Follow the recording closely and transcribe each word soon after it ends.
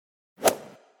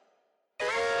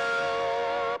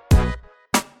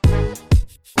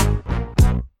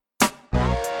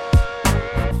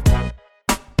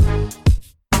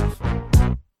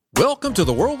Welcome to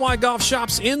the Worldwide Golf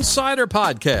Shop's Insider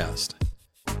Podcast,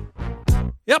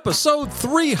 episode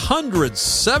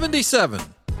 377.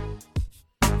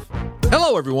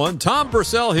 Hello, everyone. Tom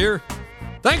Bushnell here.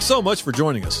 Thanks so much for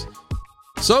joining us.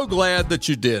 So glad that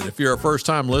you did. If you're a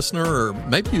first-time listener, or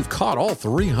maybe you've caught all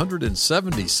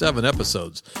 377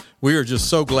 episodes, we are just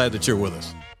so glad that you're with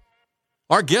us.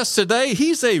 Our guest today,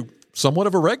 he's somewhat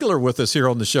of a regular with us here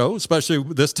on the show, especially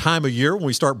this time of year when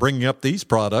we start bringing up these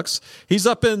products. He's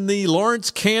up in the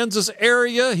Lawrence, Kansas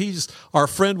area. He's our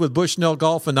friend with Bushnell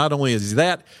Golf, and not only is he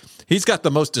that, he's got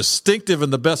the most distinctive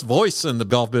and the best voice in the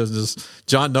golf business,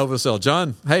 John Novosel.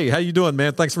 John, hey, how you doing,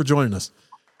 man? Thanks for joining us.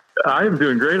 I am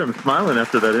doing great. I'm smiling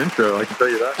after that intro. I can tell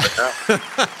you that right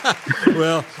now.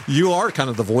 Well, you are kind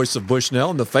of the voice of Bushnell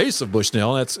and the face of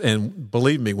Bushnell. And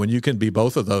believe me, when you can be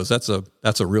both of those, that's a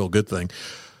real good thing.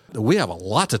 We have a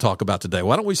lot to talk about today.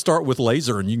 Why don't we start with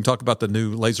laser, and you can talk about the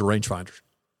new laser rangefinders.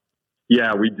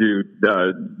 Yeah, we do.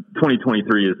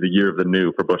 2023 is the year of the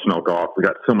new for Bushnell Golf. We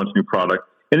got so much new product.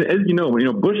 And as you know,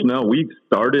 Bushnell, we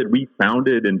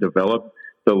founded and developed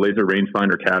the laser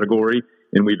rangefinder category,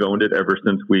 and we've owned it ever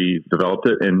since we developed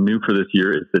it. And new for this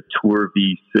year is the Tour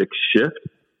V6 Shift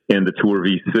and the Tour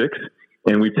V6.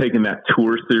 And we've taken that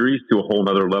Tour series to a whole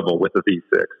nother level with the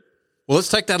V6. Well, let's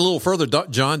take that a little further,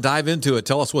 John. Dive into it.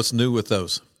 Tell us what's new with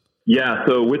those. Yeah,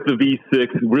 so with the V6,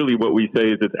 really what we say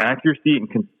is its accuracy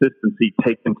and consistency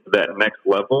taken to that next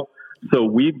level. So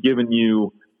we've given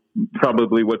you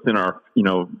probably what's in our,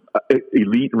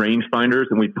 elite rangefinders,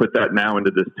 and we put that now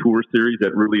into this Tour series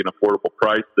at really an affordable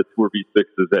price. The Tour V6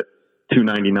 is at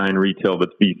 $299 retail.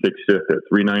 That's V6 Shift at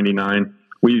 $399.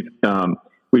 We've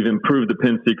improved the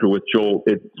pin seeker with Jolt.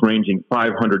 It's ranging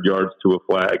 500 yards to a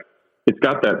flag. It's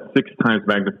got that 6 times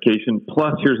magnification.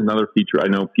 Plus, here's another feature I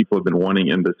know people have been wanting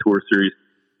in the Tour series.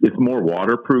 It's more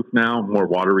waterproof now, more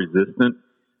water resistant.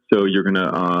 So you're going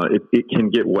to, it can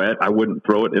get wet. I wouldn't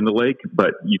throw it in the lake,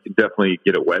 but you can definitely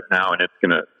get it wet now, and it's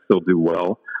going to still do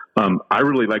well. I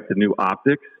really like the new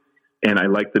optics, and I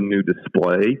like the new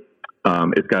display.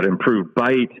 It's got improved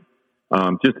bite.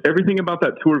 Just everything about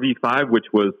that Tour V5,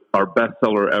 which was our best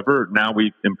seller ever. Now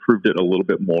we've improved it a little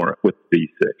bit more with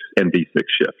V6 and V6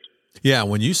 Shift. Yeah,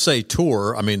 when you say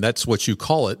Tour, I mean, that's what you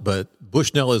call it, but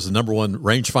Bushnell is the number one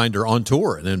rangefinder on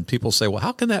tour. And then people say, well,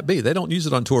 how can that be? They don't use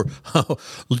it on tour.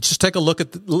 Just take a look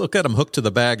at them hooked to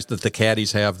the bags that the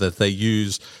caddies have that they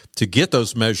use to get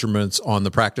those measurements on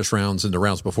the practice rounds and the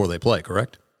rounds before they play,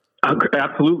 correct?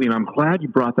 Absolutely, and I'm glad you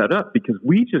brought that up because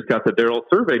we just got the Darrell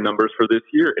survey numbers for this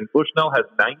year, and Bushnell has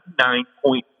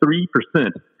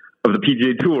 99.3% of the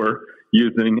PGA Tour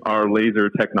using our laser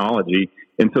technology.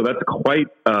 And so that's quite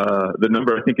the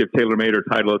number. I think if TaylorMade or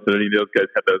Titleist and any of those guys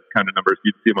had those kind of numbers,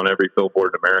 you'd see them on every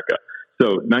billboard in America.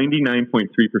 So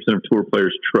 99.3% of tour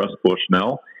players trust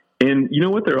Bushnell. And you know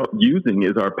what they're using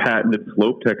is our patented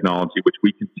slope technology, which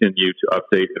we continue to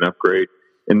update and upgrade.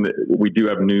 And we do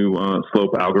have new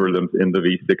slope algorithms in the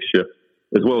V6 Shift,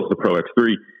 as well as the Pro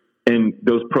X3. And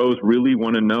those pros really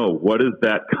want to know, what is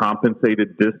that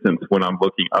compensated distance when I'm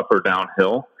looking up or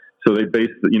downhill? So they base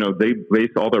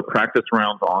all their practice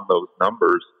rounds on those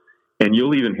numbers. And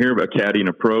you'll even hear a caddy and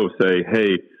a pro say,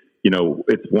 hey,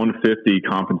 it's 150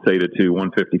 compensated to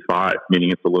 155, meaning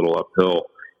it's a little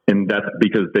uphill. And that's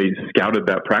because they scouted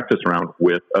that practice round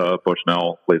with a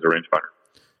Bushnell laser rangefinder.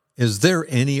 Is there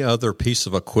any other piece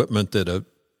of equipment that a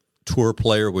tour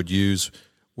player would use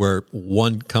where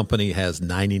one company has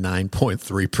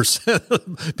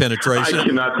 99.3% penetration? I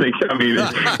cannot think. I mean,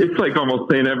 it's like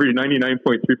almost saying every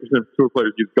 99.3% of tour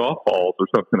players use golf balls or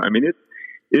something. I mean,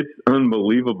 it's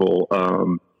unbelievable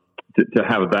to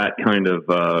have that kind of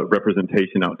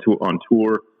representation on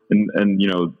tour. And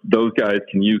those guys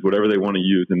can use whatever they want to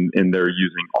use, and they're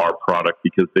using our product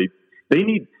because they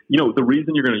need, the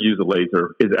reason you're going to use a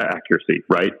laser is accuracy,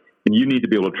 right? And you need to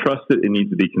be able to trust it. It needs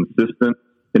to be consistent.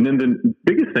 And then the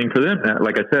biggest thing for them,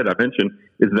 like I said, I mentioned,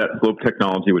 is that slope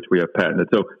technology, which we have patented.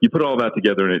 So you put all that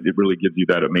together, and it really gives you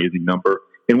that amazing number.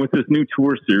 And with this new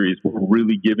Tour series, we're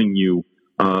really giving you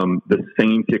the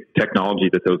same technology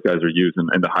that those guys are using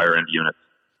in the higher-end units.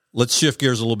 Let's shift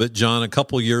gears a little bit, John. A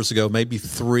couple of years ago, maybe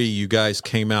 3, you guys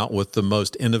came out with the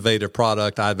most innovative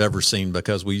product I've ever seen,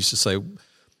 because we used to say,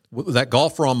 that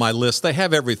golfer on my list, they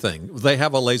have everything. They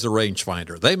have a laser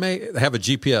rangefinder. They may have a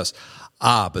GPS.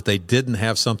 But they didn't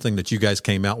have something that you guys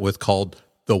came out with called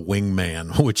the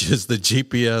Wingman, which is the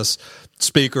GPS,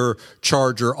 speaker,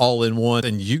 charger, all in one.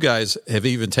 And you guys have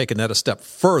even taken that a step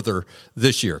further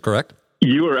this year, correct?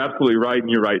 You are absolutely right,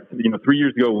 and you're right. 3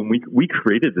 years ago when we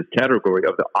created this category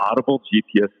of the audible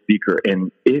GPS speaker,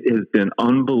 and it has been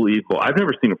unbelievable. I've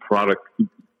never seen a product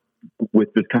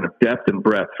with this kind of depth and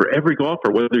breadth for every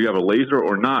golfer, whether you have a laser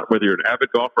or not, whether you're an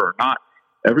avid golfer or not.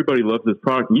 Everybody loves this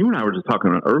product. And you and I were just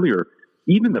talking about earlier.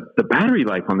 Even the battery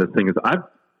life on this thing is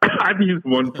I've used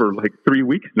one for like 3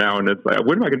 weeks now, and it's like,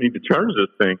 when am I going to need to charge this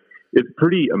thing? It's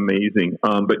pretty amazing.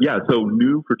 But yeah, so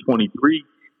new for 23.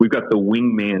 We've got the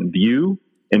Wingman View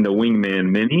and the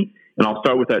Wingman Mini, and I'll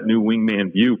start with that new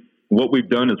Wingman View. What we've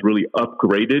done is really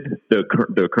upgraded the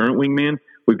current Wingman.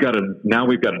 We've got a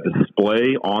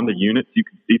display on the unit so you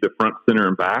can see the front, center,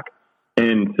 and back.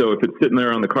 And so if it's sitting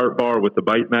there on the cart bar with the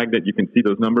bite magnet, you can see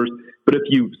those numbers. But if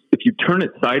you turn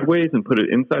it sideways and put it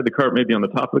inside the cart, maybe on the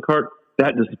top of the cart,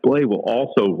 that display will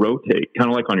also rotate, kind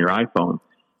of like on your iPhone.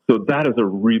 So that is a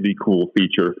really cool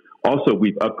feature. Also,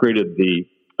 we've upgraded the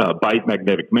bite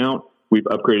magnetic mount. We've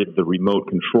upgraded the remote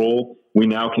control. We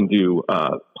now can do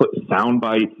sound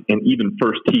bites and even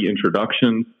first tee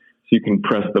introductions. So you can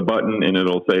press the button and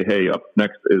it'll say, hey, up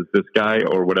next is this guy,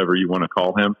 or whatever you want to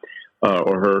call him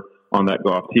or her on that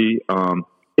golf tee. And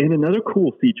another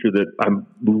cool feature that I'm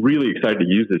really excited to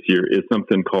use this year is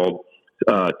something called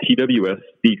TWS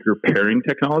speaker pairing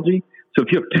technology. So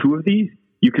if you have two of these,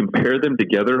 you can pair them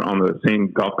together on the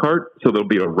same golf cart. So there'll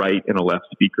be a right and a left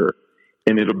speaker.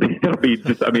 And it'll be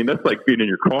just, I mean, that's like being in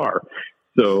your car.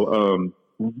 So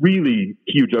really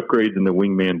huge upgrades in the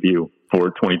Wingman View for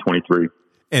 2023.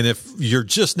 And if you're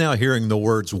just now hearing the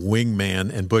words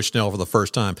Wingman and Bushnell for the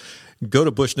first time, go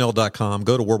to Bushnell.com,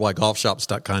 go to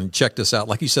worldwidegolfshops.com, check this out.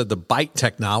 Like you said, the bite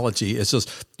technology, it's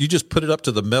just, you just put it up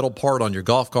to the metal part on your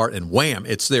golf cart and wham,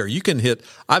 it's there. You can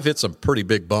I've hit some pretty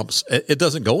big bumps. It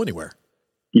doesn't go anywhere.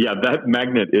 Yeah, that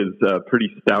magnet is pretty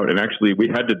stout. And actually, we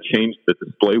had to change the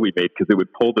display we made because it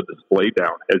would pull the display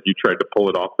down as you tried to pull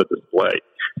it off the display.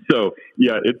 So,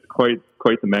 yeah, it's quite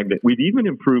the magnet. We've even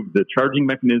improved the charging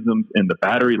mechanisms and the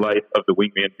battery life of the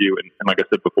Wingman View. And like I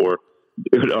said before,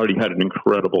 it already had an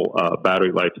incredible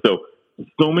battery life. So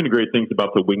many great things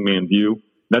about the Wingman View.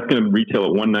 That's going to retail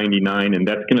at $199, and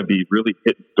that's going to be really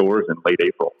hitting stores in late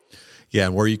April. Yeah,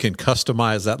 and where you can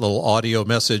customize that little audio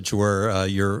message where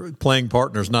your playing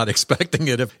partner's not expecting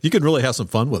it. You can really have some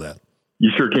fun with that.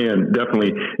 You sure can,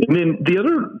 definitely. And then the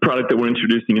other product that we're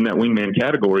introducing in that Wingman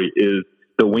category is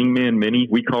the Wingman Mini.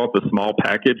 We call it the small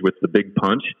package with the big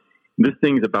punch. This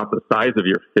thing's about the size of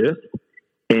your fist,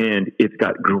 and it's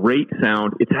got great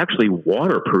sound. It's actually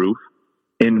waterproof,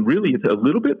 and really it's a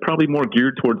little bit probably more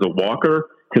geared towards a walker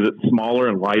because it's smaller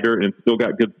and lighter and it's still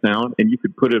got good sound. And you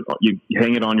could you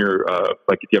hang it on your,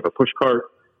 like if you have a push cart,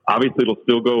 obviously it'll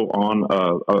still go on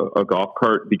a golf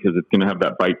cart because it's going to have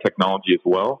that bite technology as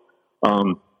well.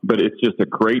 But it's just a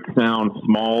great sound,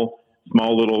 small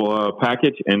little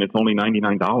package, and it's only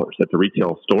 $99 at the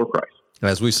retail store price.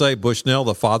 As we say, Bushnell,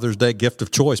 the Father's Day gift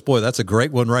of choice. Boy, that's a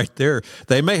great one right there.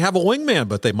 They may have a Wingman,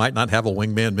 but they might not have a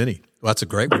Wingman Mini. Well, that's a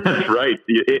great one. That's right.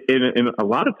 And a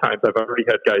lot of times I've already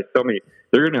had guys tell me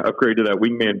they're going to upgrade to that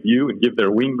Wingman View and give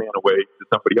their Wingman away to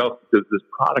somebody else because this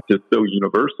product is so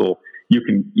universal. You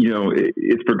can,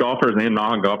 it's for golfers and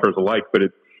non-golfers alike, but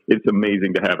it's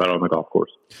amazing to have out on the golf course.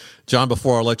 John,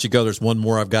 before I let you go, there's one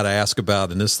more I've got to ask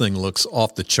about, and this thing looks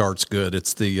off the charts good.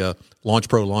 It's the Launch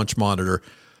Pro Launch Monitor.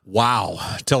 Wow.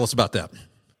 Tell us about that.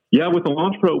 Yeah, with the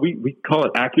Launch Pro, we call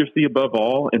it accuracy above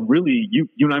all. And really, you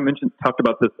and I talked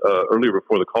about this earlier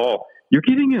before the call. You're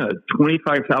getting a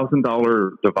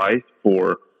 $25,000 device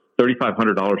for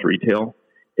 $3,500 retail.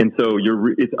 And so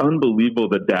it's unbelievable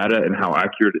the data and how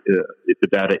accurate the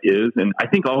data is. And I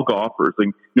think all golfers,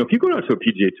 if you go out to a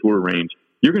PGA Tour range,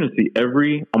 you're going to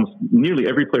see almost nearly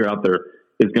every player out there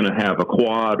is going to have a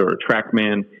quad or a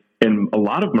TrackMan. And a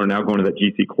lot of them are now going to that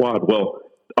GC quad. Well,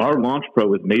 our Launch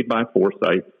Pro is made by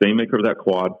Foresight, same maker of that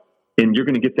quad, and you're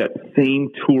going to get that same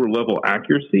tour level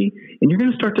accuracy, and you're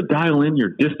going to start to dial in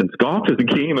your distance. Golf is a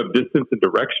game of distance and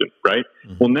direction, right?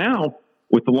 Mm-hmm. Well, now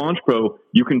with the Launch Pro,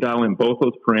 you can dial in both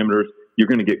those parameters. You're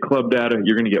going to get club data,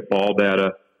 you're going to get ball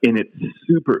data, and it's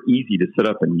super easy to set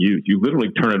up and use. You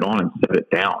literally turn it on and set it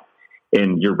down,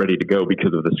 and you're ready to go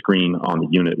because of the screen on the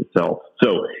unit itself.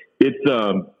 So it's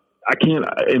I can't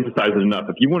emphasize it enough.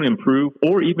 If you want to improve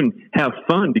or even have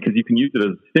fun, because you can use it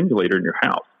as a simulator in your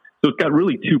house. So it's got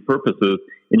really two purposes,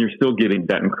 and you're still getting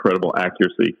that incredible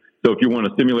accuracy. So if you want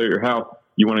to simulate your house,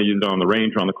 you want to use it on the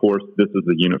range or on the course, this is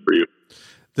the unit for you.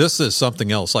 This is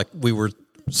something else. Like we were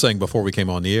saying before we came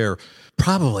on the air,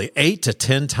 probably 8 to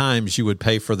 10 times you would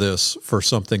pay for this for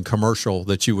something commercial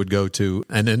that you would go to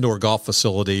an indoor golf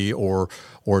facility or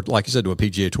like you said, to a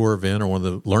PGA Tour event or one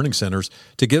of the learning centers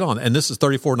to get on. And this is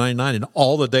 $34.99, and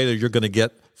all the data you're going to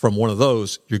get from one of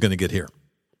those you're going to get here.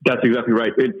 That's exactly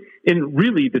right. And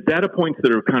really, the data points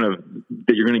that are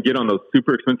that you're going to get on those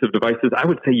super expensive devices, I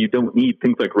would say you don't need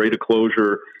things like rate of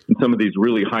closure and some of these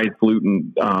really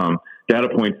highfalutin data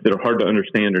points that are hard to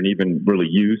understand and even really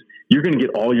use. You're going to get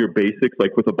all your basics,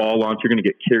 like with a ball launch, you're going to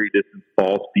get carry distance,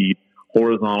 ball speed,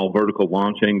 horizontal, vertical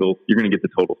launch angles. You're going to get the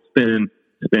total spin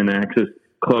axis,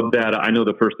 club data. I know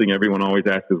the first thing everyone always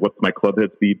asks is, what's my club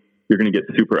head speed? You're going to get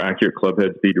super accurate club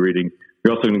head speed readings.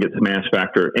 You're also going to get smash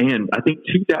factor. And I think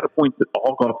two data points that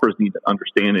all golfers need to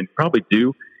understand, and probably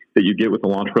do, that you get with the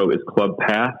Launch Pro is club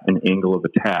path and angle of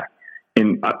attack.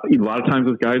 And a lot of times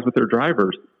with guys with their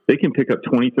drivers, they can pick up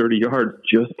 20, 30 yards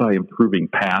just by improving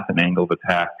path and angle of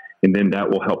attack. And then that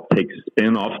will help take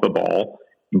spin off the ball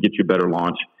and get you better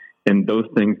launch. And those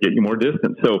things get you more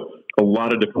distance. So a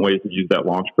lot of different ways to use that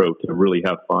Launch Pro to really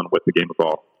have fun with the game of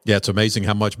golf. Yeah, it's amazing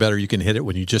how much better you can hit it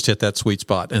when you just hit that sweet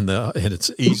spot, and it's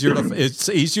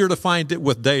easier to find it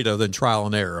with data than trial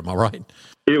and error. Am I right?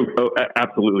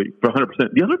 Absolutely, for 100%.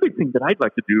 The other big thing that I'd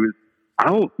like to do is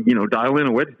I'll dial in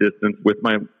a wedge distance with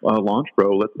my Launch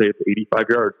Pro. Let's say it's 85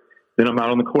 yards. Then I'm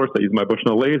out on the course. I use my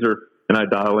Bushnell laser, and I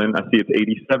dial in. I see it's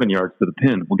 87 yards to the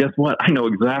pin. Well, guess what? I know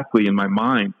exactly in my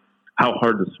mind how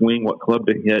hard to swing, what club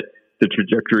to hit, the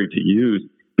trajectory to use,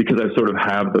 because I sort of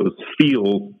have those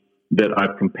feels that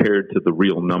I've compared to the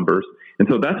real numbers. And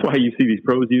so that's why you see these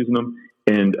pros using them.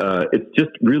 And it's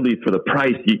just really, for the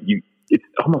price, it's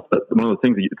almost one of those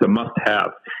things, it's a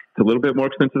must-have. It's a little bit more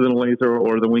expensive than a laser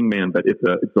or the Wingman, but it's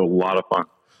a lot of fun.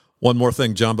 One more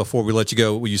thing, John, before we let you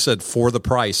go. You said for the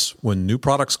price. When new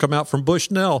products come out from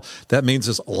Bushnell, that means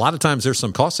a lot of times there's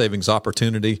some cost savings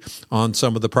opportunity on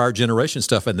some of the prior generation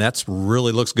stuff, and that's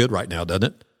really looks good right now, doesn't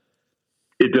it?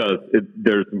 It does.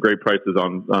 There's some great prices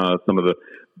on some of the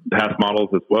past models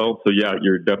as well. So, yeah,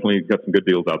 you're definitely got some good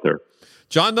deals out there.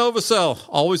 John Novosel,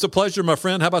 always a pleasure, my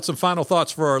friend. How about some final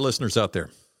thoughts for our listeners out there?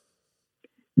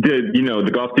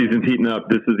 The golf season's heating up.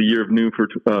 This is a year of new for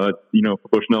Bushnell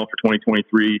for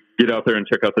 2023. Get out there and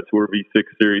check out the Tour V6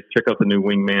 series. Check out the new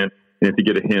Wingman. And if you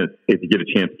get a chance,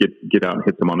 get out and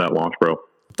hit them on that Launch Pro.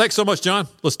 Thanks so much, John.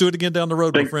 Let's do it again down the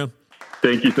road, my friend.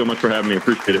 Thank you so much for having me.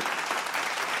 Appreciate it.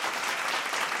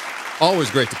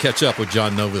 Always great to catch up with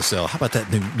John Novosel. How about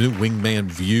that new Wingman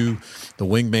View, the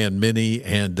Wingman Mini,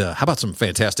 and how about some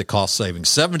fantastic cost savings?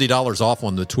 $70 off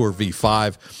on the Tour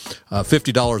V5,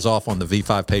 $50 off on the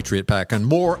V5 Patriot Pack, and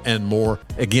more and more.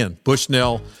 Again,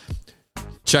 Bushnell,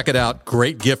 check it out.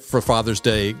 Great gift for Father's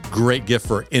Day. Great gift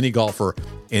for any golfer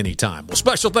anytime. Well,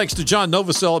 special thanks to John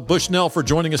Novosel at Bushnell for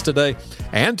joining us today,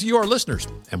 and to you, our listeners.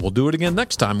 And we'll do it again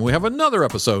next time. We have another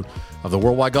episode of the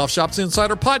Worldwide Golf Shops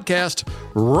Insider Podcast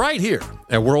right here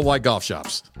at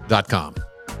worldwidegolfshops.com.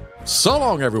 So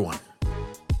long, everyone.